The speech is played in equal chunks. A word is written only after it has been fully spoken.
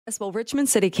Well, Richmond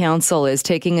City Council is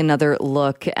taking another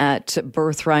look at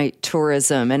birthright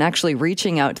tourism and actually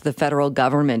reaching out to the federal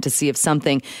government to see if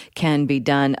something can be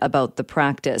done about the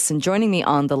practice. And joining me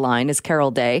on the line is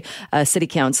Carol Day, a city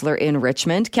councilor in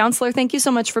Richmond. Councilor, thank you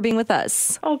so much for being with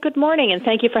us. Oh, good morning, and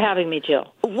thank you for having me,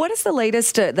 Jill. What is the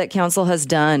latest that council has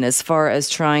done as far as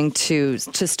trying to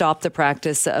stop the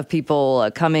practice of people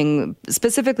coming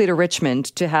specifically to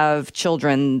Richmond to have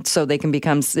children so they can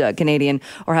become Canadian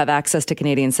or have access to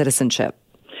Canadian citizenship?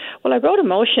 Well, I wrote a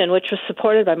motion which was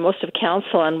supported by most of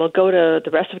council, and will go to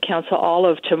the rest of council all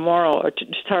of tomorrow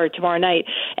night.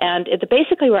 And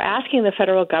basically, we're asking the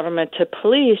federal government to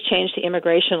please change the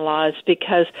immigration laws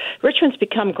because Richmond's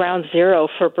become ground zero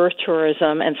for birth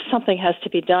tourism, and something has to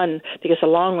be done because the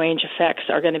long-range effects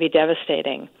are going to be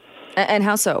devastating. And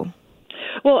how so?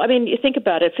 Well, I mean, you think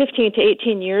about it, 15 to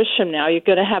 18 years from now, you're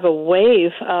going to have a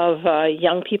wave of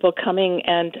young people coming,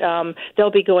 and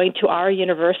they'll be going to our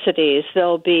universities.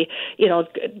 They'll be,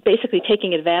 basically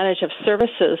taking advantage of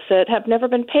services that have never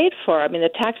been paid for. I mean, the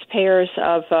taxpayers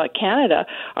of Canada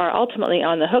are ultimately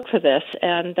on the hook for this.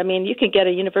 And, I mean, you can get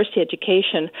a university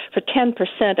education for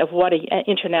 10% of what an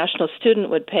international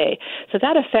student would pay. So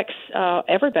that affects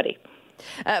everybody.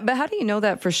 But how do you know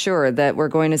that for sure, that we're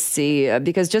going to see,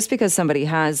 because just because somebody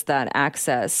has that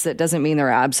access, it doesn't mean they're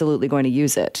absolutely going to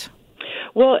use it?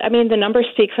 Well, I mean, the numbers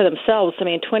speak for themselves. I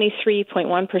mean,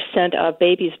 23.1% of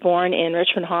babies born in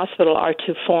Richmond Hospital are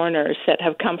to foreigners that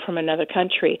have come from another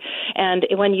country. And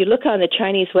when you look on the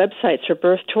Chinese websites for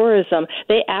birth tourism,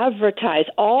 they advertise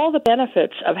all the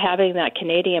benefits of having that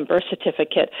Canadian birth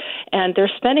certificate. And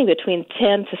they're spending between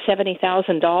 $10,000 to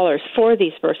 $70,000 for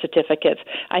these birth certificates.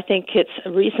 I think it's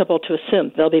reasonable to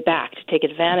assume they'll be back to take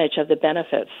advantage of the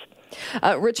benefits.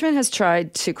 Richmond has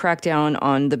tried to crack down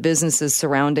on the businesses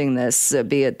surrounding this,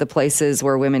 be it the places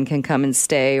where women can come and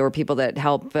stay or people that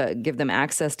help give them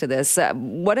access to this.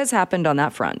 What has happened on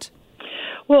that front?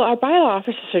 Well, our bylaw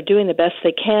officers are doing the best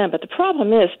they can, but the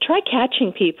problem is try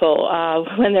catching people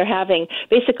when they're having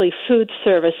basically food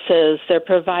services. They're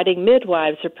providing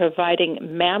midwives. They're providing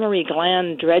mammary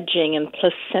gland dredging and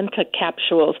placenta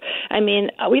capsules. I mean,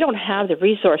 we don't have the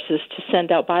resources to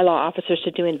send out bylaw officers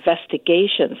to do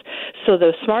investigations. So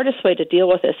the smartest way to deal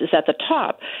with this is at the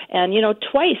top. And,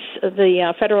 twice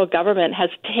the federal government has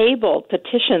tabled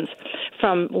petitions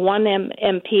from one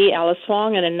MP, Alice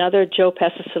Wong, and another, Joe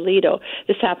Pescasolido.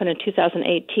 This happened in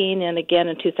 2018 and again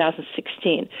in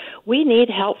 2016. We need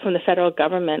help from the federal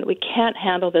government. We can't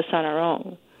handle this on our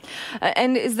own.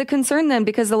 And is the concern then,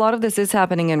 because a lot of this is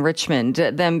happening in Richmond,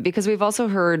 then because we've also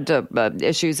heard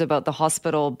issues about the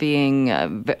hospital being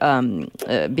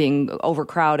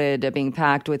overcrowded, being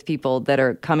packed with people that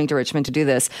are coming to Richmond to do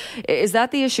this. Is that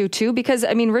the issue too? Because,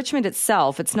 I mean, Richmond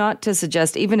itself, it's not to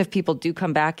suggest, even if people do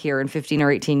come back here in 15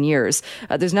 or 18 years,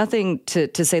 there's nothing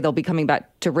to say they'll be coming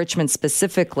back to Richmond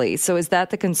specifically. So is that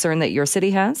the concern that your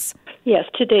city has? Yes,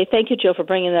 today. Thank you, Jill, for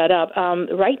bringing that up.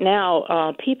 Right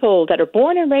now, people that are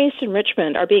born and raised in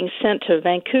Richmond are being sent to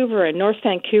Vancouver and North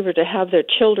Vancouver to have their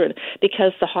children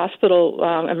because the hospital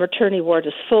and maternity ward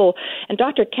is full. And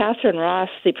Dr. Catherine Ross,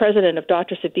 the president of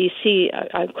Doctors of BC,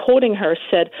 I'm quoting her,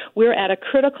 said, "We're at a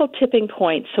critical tipping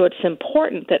point, so it's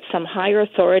important that some higher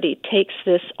authority takes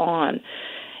this on."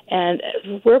 And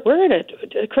we're in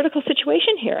a critical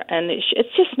situation here, and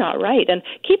it's just not right. And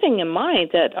keeping in mind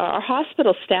that our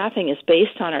hospital staffing is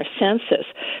based on our census,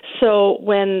 so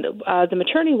when the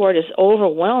maternity ward is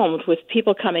overwhelmed with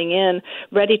people coming in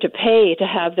ready to pay to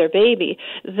have their baby,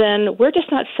 then we're just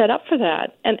not set up for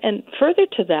that. And further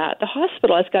to that, the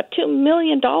hospital has got $2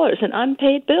 million in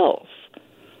unpaid bills.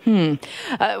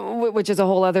 Which is a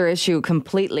whole other issue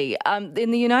completely. In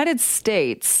the United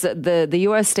States, the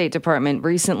U.S. State Department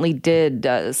recently did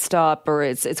stop, or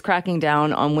it's cracking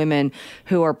down on women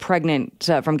who are pregnant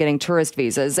from getting tourist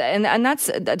visas. And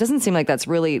that doesn't seem like that's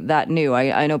really that new.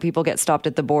 I know people get stopped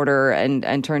at the border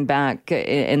and turned back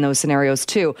in those scenarios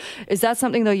too. Is that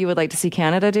something, though, you would like to see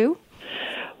Canada do?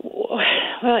 Well,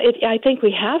 I think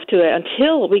we have to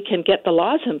until we can get the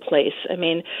laws in place. I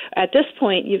mean, at this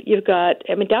point, you've got,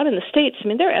 down in the States,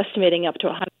 they're estimating up to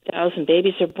 100,000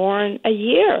 babies are born a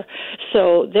year.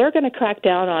 So they're going to crack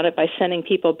down on it by sending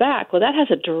people back. Well, that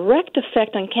has a direct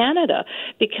effect on Canada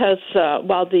because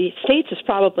while the States is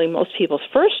probably most people's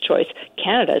first choice,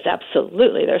 Canada is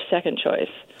absolutely their second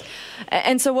choice.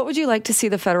 And so what would you like to see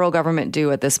the federal government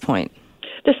do at this point?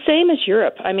 The same as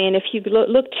Europe. I mean, if you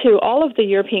look to all of the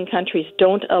European countries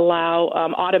don't allow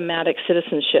automatic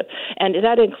citizenship, and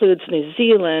that includes New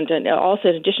Zealand, and also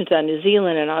in addition to that, New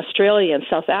Zealand and Australia and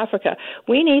South Africa.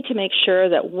 We need to make sure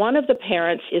that one of the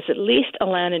parents is at least a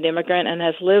landed immigrant and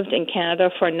has lived in Canada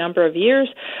for a number of years,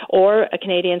 or a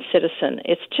Canadian citizen.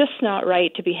 It's just not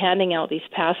right to be handing out these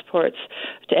passports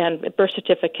and birth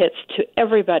certificates to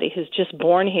everybody who's just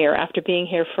born here after being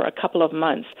here for a couple of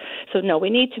months. So no, we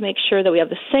need to make sure that we have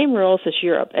the same rules as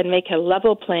Europe and make a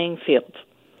level playing field.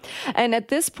 And at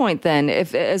this point, then,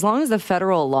 as long as the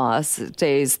federal law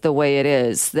stays the way it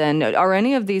is, then are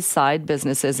any of these side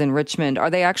businesses in Richmond, are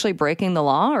they actually breaking the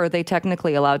law, or are they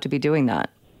technically allowed to be doing that?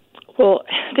 Well,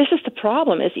 this is the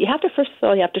problem, is you have to, first of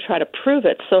all, you have to try to prove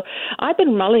it. So I've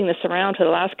been mulling this around for the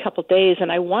last couple of days,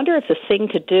 and I wonder if the thing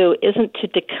to do isn't to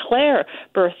declare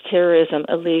birth tourism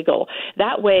illegal.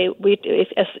 That way,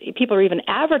 as people are even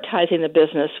advertising the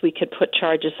business, we could put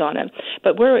charges on it.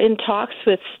 But we're in talks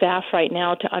with staff right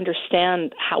now to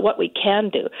understand what we can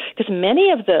do, because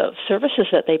many of the services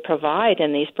that they provide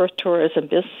in these birth tourism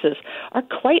businesses are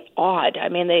quite odd. I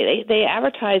mean, they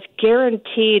advertise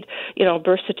guaranteed,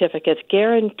 birth certificates,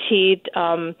 guaranteed,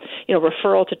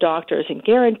 referral to doctors, and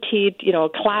guaranteed,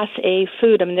 Class A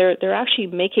food. I mean, they're actually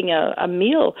making a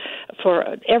meal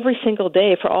for every single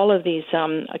day for all of these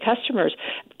customers.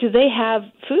 Do they have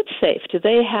food safe? Do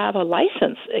they have a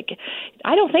license?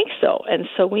 I don't think so. And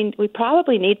so we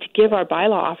probably need to give our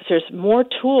bylaw officers more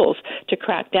tools to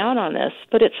crack down on this.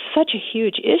 But it's such a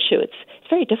huge issue. It's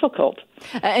very difficult.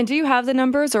 And do you have the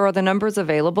numbers, or are the numbers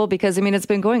available? Because, it's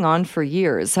been going on for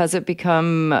years. Has it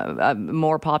become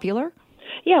more popular?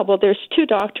 Yeah, well, there's two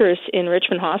doctors in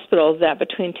Richmond Hospital that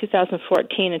between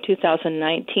 2014 and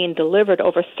 2019 delivered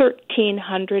over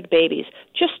 1,300 babies.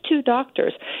 Just two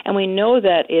doctors. And we know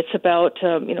that it's about,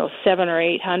 700 or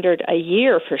 800 a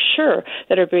year for sure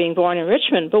that are being born in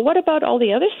Richmond. But what about all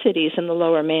the other cities in the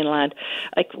Lower Mainland?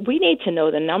 We need to know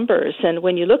the numbers. And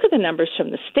when you look at the numbers from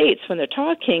the States, when they're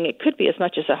talking, it could be as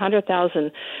much as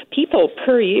 100,000 people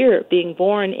per year being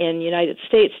born in the United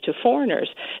States to foreigners.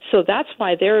 So that's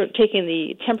why they're taking the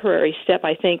temporary step,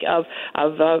 I think, of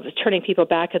turning people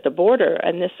back at the border.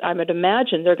 And this, I would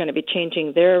imagine, they're going to be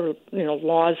changing their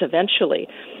laws eventually.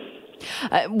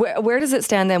 Where does it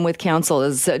stand then with council?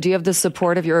 Do you have the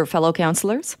support of your fellow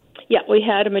councillors? Yeah, we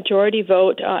had a majority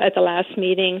vote at the last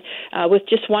meeting with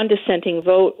just one dissenting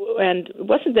vote, and it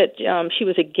wasn't that she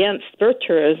was against birth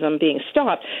tourism being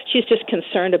stopped. She's just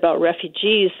concerned about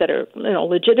refugees that are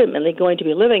legitimately going to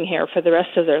be living here for the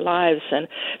rest of their lives.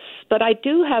 But I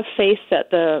do have faith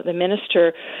that the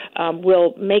minister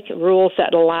will make rules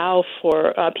that allow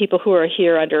for people who are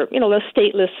here under, the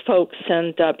stateless folks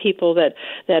and people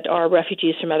that are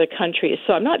refugees from other countries.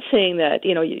 So I'm not saying that,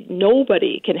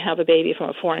 nobody can have a baby from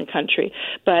a foreign country,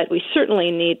 but we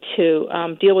certainly need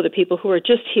to deal with the people who are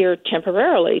just here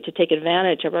temporarily to take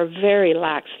advantage of our very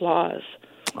lax laws.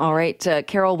 All right,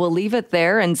 Carol, we'll leave it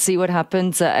there and see what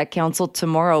happens at council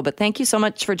tomorrow. But thank you so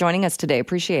much for joining us today.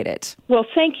 Appreciate it. Well,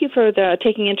 thank you for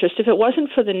taking interest. If it wasn't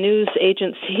for the news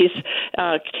agencies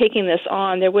taking this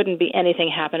on, there wouldn't be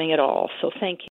anything happening at all. So thank you.